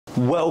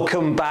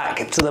Welcome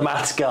back to the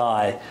Maths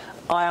Guy.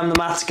 I am the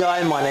Maths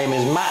Guy, my name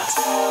is Matt.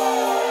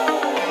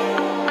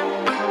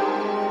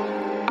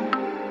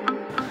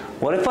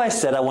 What if I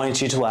said I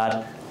wanted you to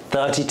add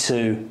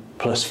 32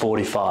 plus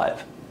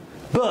 45?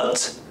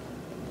 But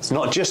it's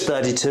not just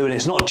 32 and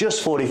it's not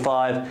just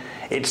 45,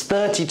 it's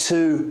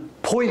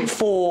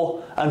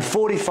 32.4 and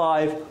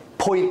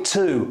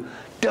 45.2.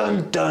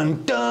 Dun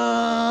dun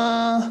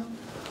dun!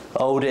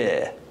 Oh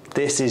dear,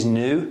 this is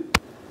new.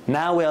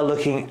 Now we are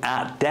looking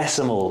at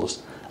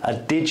decimals, a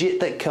digit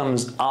that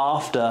comes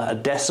after a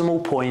decimal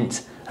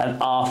point and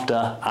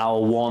after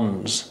our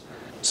ones.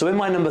 So in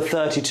my number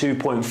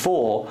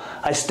 32.4,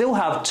 I still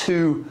have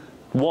 2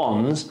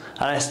 ones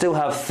and I still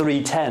have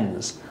 3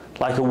 tens,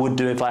 like I would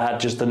do if I had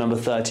just the number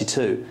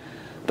 32.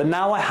 But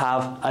now I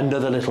have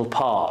another little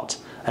part,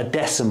 a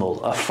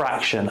decimal, a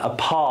fraction, a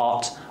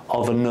part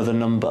of another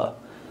number.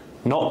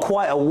 Not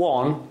quite a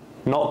 1,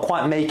 not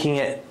quite making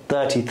it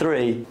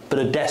 33, but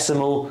a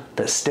decimal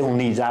that still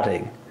needs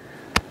adding.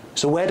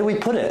 So where do we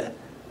put it?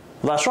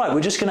 Well, that's right, we're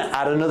just going to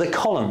add another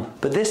column,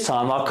 but this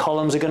time our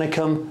columns are going to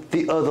come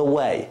the other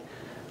way.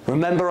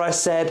 Remember I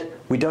said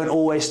we don't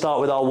always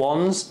start with our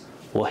ones?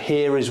 Well,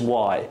 here is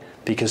why.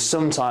 Because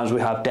sometimes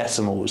we have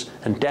decimals,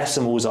 and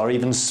decimals are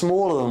even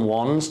smaller than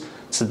ones,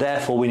 so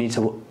therefore we need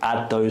to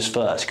add those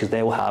first because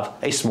they will have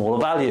a smaller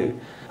value.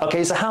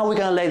 Okay, so how are we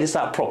going to lay this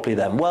out properly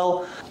then?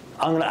 Well,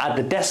 I'm going to add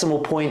the decimal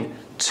point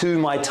to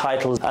my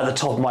titles at the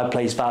top of my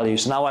place value.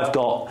 So now I've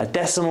got a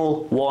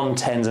decimal, 1,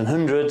 tens and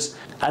hundreds,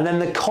 and then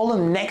the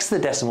column next to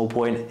the decimal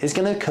point is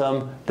going to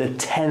come the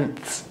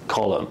tenths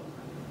column.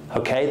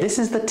 Okay, this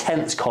is the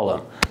tenths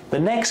column. The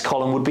next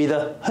column would be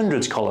the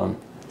hundreds column,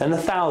 then the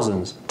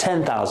thousands,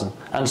 10,000,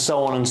 and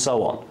so on and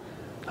so on.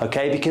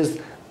 Okay, because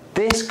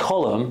this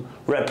column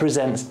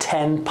represents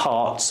 10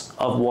 parts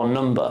of one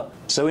number.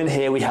 So in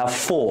here we have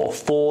 4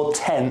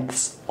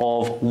 tenths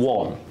of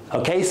 1.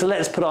 Okay, so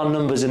let's put our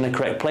numbers in the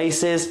correct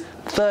places.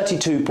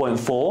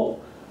 32.4,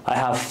 I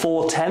have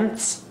 4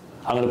 tenths.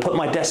 I'm going to put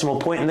my decimal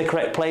point in the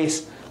correct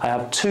place. I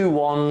have 2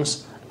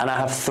 ones and I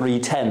have 3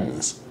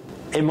 tens.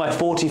 In my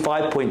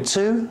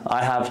 45.2,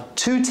 I have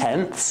 2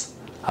 tenths.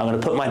 I'm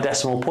going to put my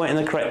decimal point in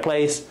the correct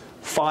place,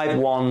 5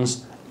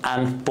 ones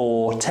and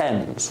 4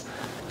 tens.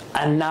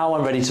 And now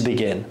I'm ready to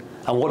begin.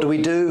 And what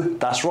do?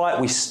 That's right,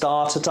 we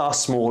start at our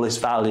smallest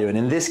value. And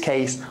in this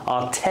case,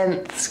 our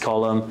tenths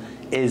column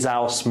is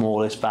our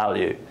smallest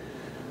value.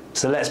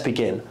 So let's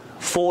begin.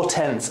 4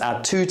 tenths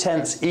add 2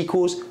 tenths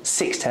equals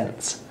 6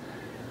 tenths.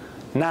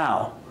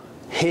 Now,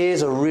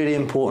 here's a really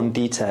important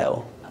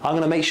detail. I'm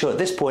going to make sure at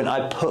this point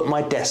I put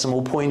my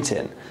decimal point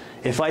in.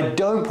 If I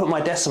don't put my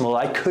decimal,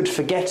 I could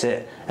forget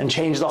it and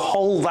change the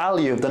whole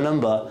value of the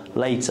number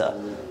later.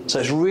 So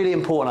it's really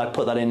important I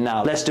put that in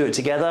now. Let's do it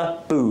together.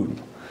 Boom.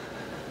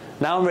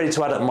 Now I'm ready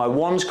to add up my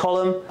ones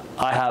column.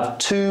 I have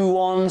 2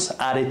 ones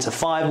added to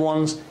 5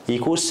 ones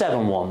equals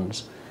 7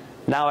 ones.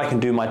 Now I can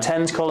do my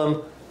tens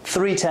column.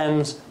 3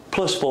 tens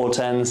plus 4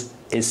 tens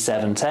is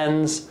 7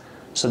 tens.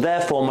 So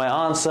therefore my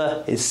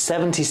answer is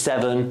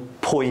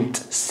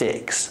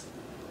 77.6.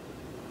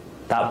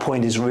 That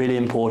point is really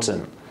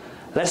important.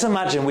 Let's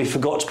imagine we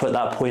forgot to put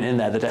that point in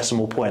there, the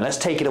decimal point. Let's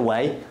take it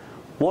away.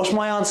 What's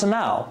my answer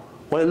now?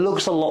 Well, it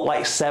looks a lot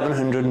like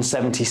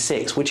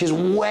 776, which is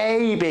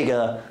way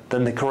bigger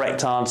than the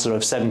correct answer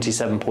of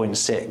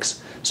 77.6.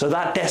 So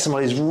that decimal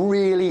is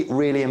really,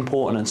 really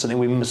important and something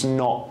we must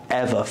not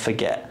ever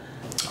forget.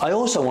 I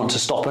also want to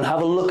stop and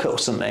have a look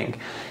at something.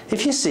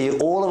 If you see,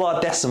 all of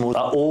our decimals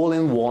are all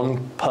in one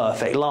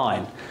perfect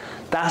line.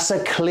 That's a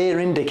clear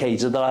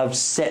indicator that I've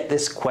set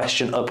this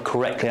question up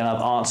correctly and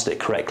I've answered it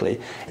correctly.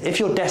 If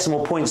your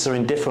decimal points are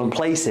in different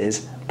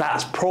places,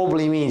 that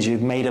probably means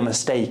you've made a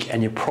mistake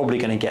and you're probably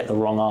going to get the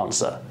wrong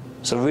answer.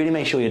 So really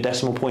make sure your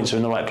decimal points are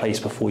in the right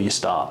place before you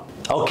start.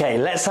 Okay,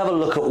 let's have a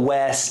look at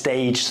where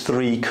stage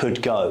 3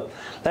 could go.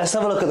 Let's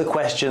have a look at the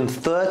question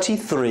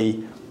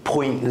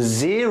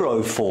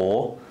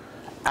 33.04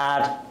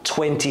 add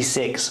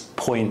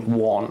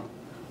 26.1.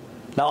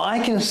 Now I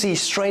can see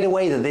straight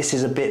away that this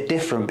is a bit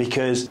different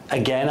because,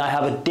 again, I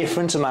have a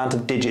different amount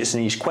of digits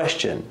in each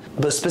question,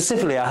 but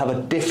specifically I have a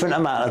different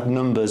amount of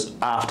numbers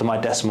after my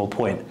decimal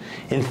point.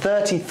 In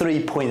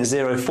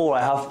 33.04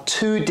 I have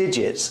 2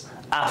 digits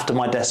after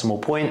my decimal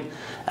point,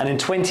 and in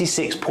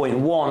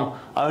 26.1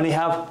 I only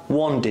have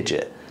 1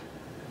 digit.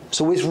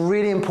 So it's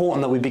really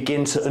important that we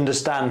begin to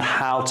understand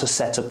how to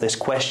set up this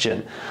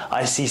question.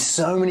 I see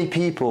so many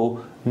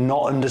people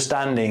not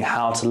understanding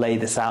how to lay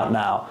this out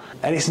now.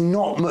 And it's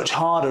not much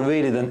harder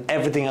really than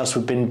everything else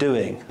we've been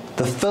doing.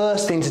 The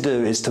first thing to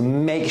do is to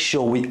make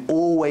sure we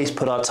always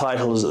put our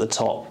titles at the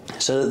top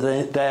so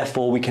that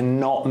therefore we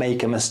cannot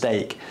make a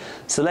mistake.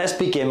 So let's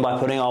begin by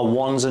putting our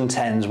ones and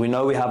tens. We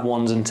know we have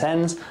ones and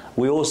tens.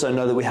 We also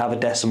know that we have a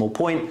decimal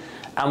point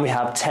and we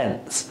have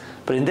tenths.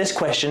 But in this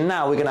question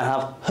now we're going to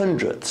have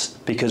hundredths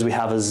because we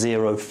have a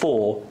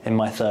 0.4 in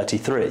my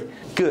 33.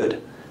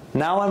 Good.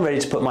 Now I'm ready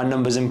to put my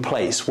numbers in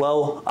place.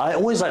 Well, I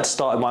always like to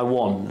start with my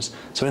ones.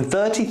 So in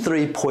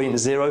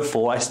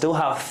 33.04, I still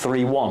have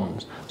 3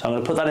 ones. So I'm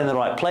going to put that in the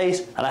right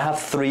place, and I have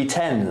 3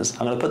 tens.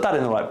 I'm going to put that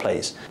in the right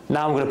place.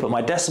 Now I'm going to put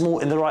my decimal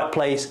in the right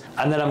place,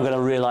 and then I'm going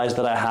to realize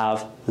that I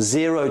have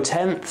 0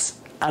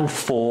 tenths and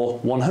 4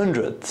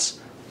 100ths.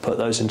 Put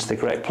those into the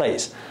correct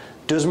place.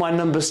 Does my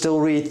number still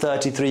read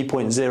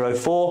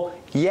 33.04?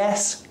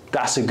 Yes,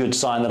 that's a good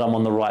sign that I'm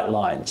on the right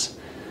lines.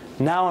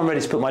 Now I'm ready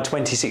to put my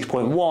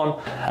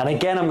 26.1, and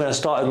again I'm going to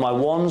start with my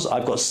ones.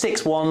 I've got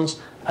 6 ones,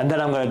 and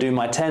then I'm going to do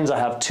my tens. I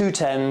have 2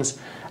 tens,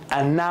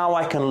 and now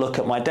I can look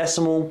at my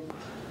decimal,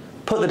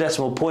 put the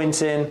decimal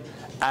point in,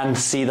 and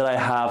see that I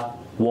have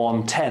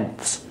 1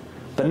 tenth.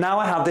 But now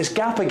I have this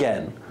gap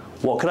again.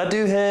 What could I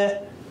do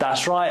here?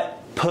 That's right,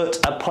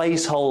 put a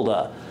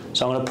placeholder.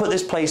 So I'm going to put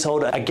this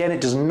placeholder. Again,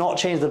 it does not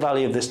change the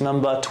value of this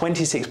number,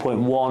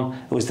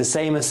 26.1. It was the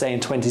same as saying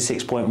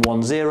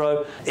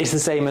 26.10. It's the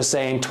same as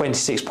saying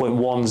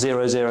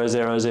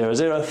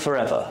 26.100000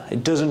 forever.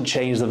 It doesn't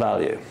change the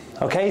value.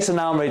 Okay, so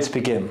now I'm ready to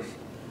begin.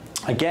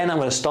 Again, I'm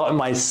going to start with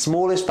my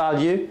smallest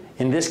value.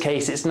 In this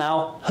case, it's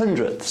now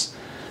hundredths.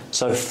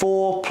 So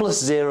 4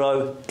 plus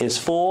 0 is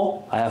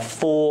 4. I have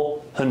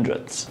 4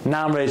 hundredths.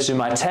 Now I'm ready to do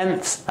my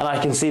tenths, and I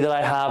can see that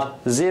I have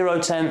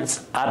 0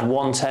 tenths, add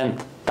 1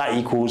 tenth. That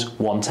equals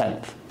 1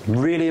 tenth.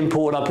 Really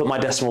important I put my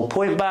decimal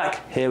point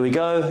back. Here we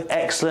go,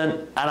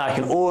 excellent. And I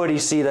can already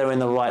see they're in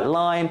the right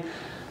line.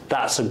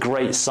 That's a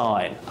great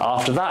sign.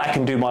 After that, I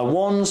can do my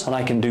ones, and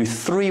I can do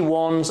 3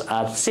 ones,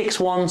 add 6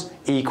 ones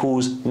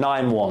equals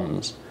 9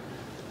 ones.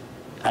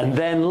 And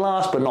then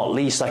last but not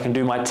least, I can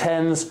do my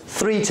tens.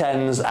 3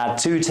 tens, add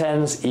 2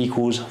 tens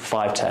equals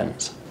 5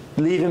 tens.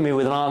 Leaving me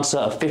with an answer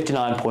of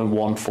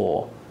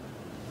 59.14.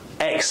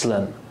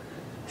 Excellent.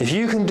 If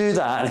you can do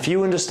that, and if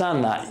you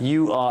understand that,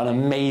 you are an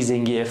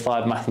amazing Year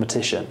 5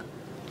 mathematician.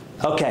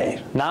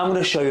 Okay, now I'm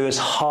going to show you as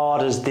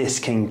hard as this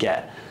can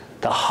get.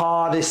 The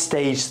hardest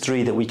stage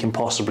 3 that we can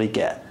possibly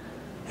get.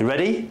 You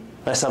ready?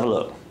 Let's have a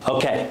look.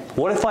 Okay,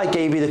 what if I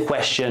gave you the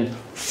question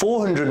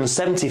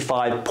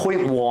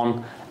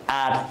 475.1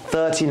 add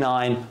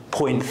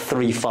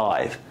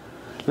 39.35?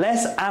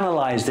 Let's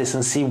analyze this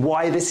and see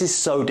why this is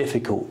so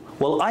difficult.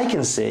 Well, I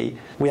can see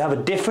we have a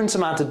different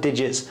amount of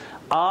digits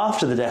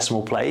after the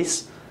decimal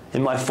place.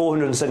 In my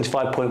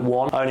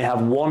 475.1, I only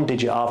have 1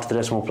 digit after the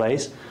decimal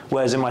place,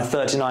 whereas in my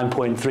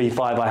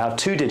 39.35, I have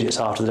 2 digits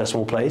after the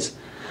decimal place.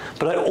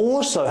 But I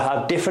also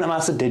have different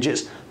amounts of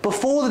digits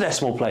before the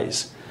decimal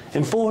place.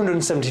 In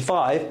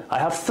 475, I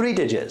have 3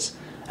 digits,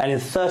 and in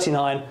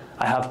 39,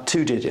 I have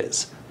 2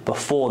 digits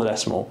before the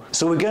decimal.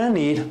 So we're going to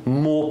need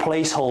more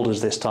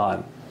placeholders this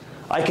time.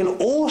 I can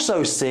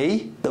also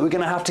see that we're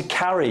going to have to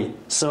carry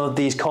some of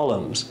these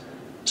columns.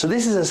 So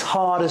this is as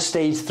hard as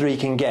stage 3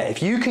 can get.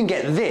 If you can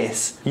get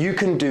this, you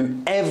can do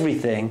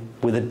everything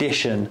with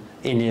addition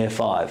in Year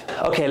 5.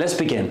 Okay, let's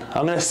begin.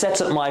 I'm going to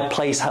set up my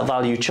place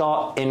value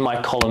chart in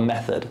my column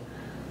method.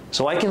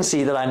 So I can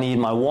see that I need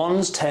my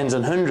ones, tens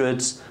and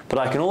hundreds, but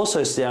I can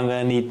also see I'm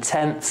going to need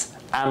tenths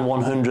and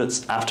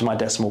 100ths after my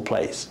decimal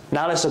place.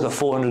 Now let's look at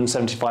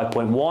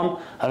 475.1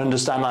 and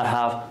understand I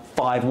have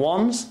 5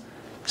 ones,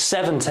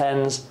 7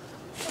 tens,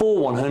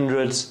 4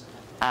 100ths,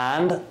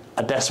 and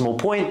a decimal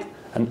point,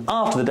 and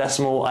after the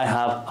decimal I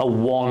have a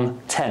 1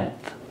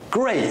 tenth.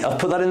 Great, I've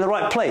put that in the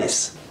right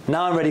place.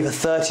 Now I'm ready for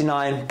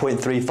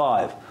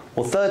 39.35.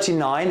 Well,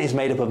 39 is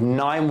made up of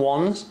 9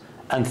 ones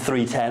and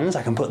 3 tens.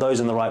 I can put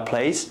those in the right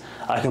place.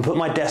 I can put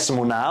my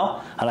decimal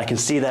now, and I can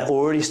see they're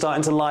already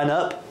starting to line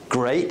up.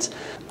 Great.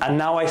 And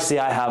now I see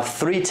I have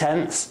 3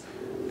 tenths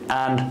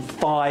and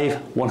 5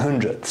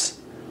 100ths.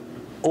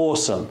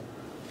 Awesome.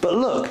 But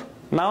look,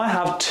 now I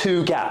have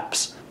 2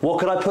 gaps. What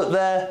could I put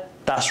there?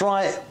 That's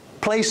right,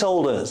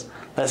 placeholders.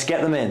 Let's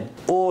get them in.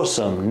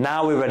 Awesome.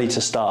 Now we're ready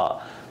to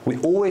start. We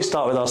always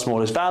start with our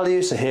smallest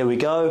value, so here we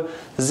go.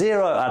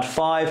 0, add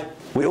 5.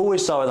 We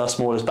always start with our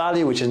smallest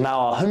value, which is now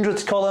our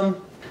hundredths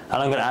column,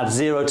 and I'm going to add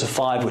 0 to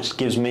 5, which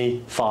gives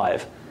me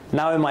 5.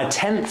 Now in my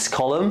tenths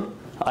column,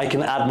 I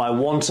can add my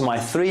 1 to my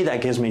 3,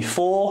 that gives me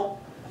 4.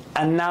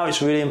 And now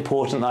it's really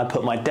important that I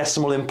put my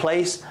decimal in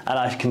place, and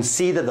I can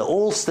see that they're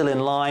all still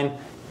in line.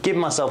 Give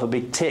myself a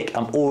big tick,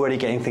 I'm already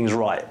getting things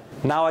right.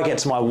 Now I get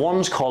to my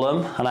ones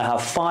column, and I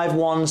have 5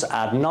 ones,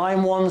 add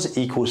 9 ones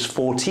equals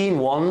 14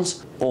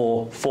 ones,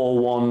 or 4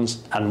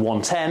 ones and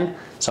 1 10.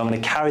 So I'm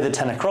going to carry the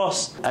 10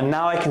 across, and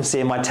now I can see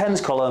in my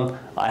tens column,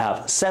 I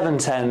have 7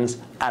 tens,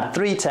 add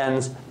 3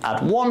 tens,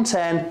 add 1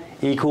 10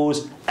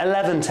 equals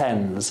 11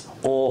 tens,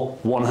 or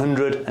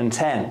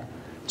 110.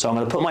 So I'm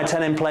going to put my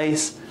 10 in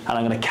place, and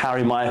I'm going to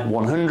carry my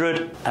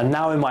 100. And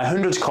now in my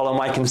hundreds column,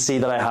 I can see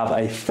that I have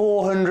a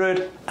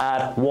 400,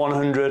 add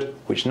 100,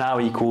 which now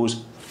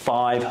equals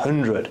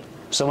 500.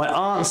 So my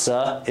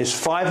answer is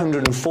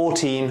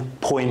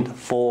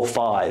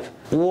 514.45.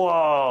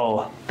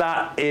 Whoa,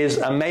 that is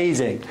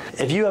amazing.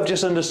 If you have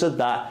just understood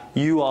that,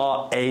 you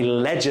are a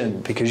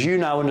legend because you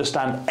now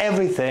understand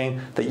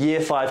everything that year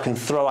 5 can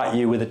throw at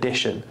you with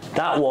addition.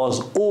 That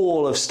was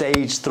all of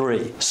stage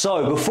 3.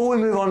 So before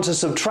we move on to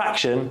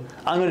subtraction,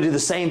 I'm going to do the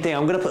same thing.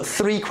 I'm going to put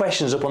 3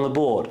 questions up on the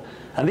board,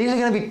 and these are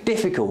going to be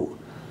difficult.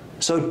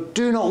 So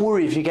do not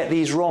worry if you get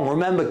these wrong.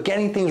 Remember,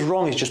 getting things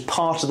wrong is just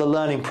part of the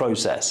learning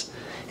process.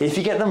 If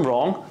you get them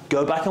wrong,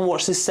 go back and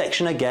watch this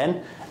section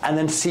again and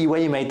then see where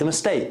you made the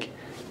mistake.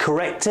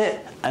 Correct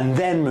it and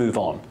then move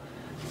on.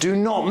 Do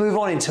not move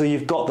on until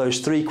you've got those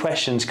 3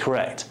 questions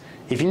correct.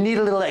 If you need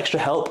a little extra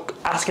help,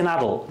 ask an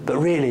adult, but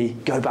really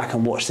go back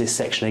and watch this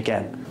section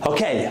again.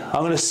 Okay,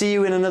 I'm going to see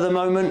you in another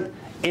moment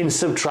in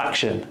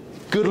subtraction.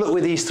 Good luck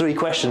with these 3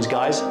 questions,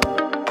 guys.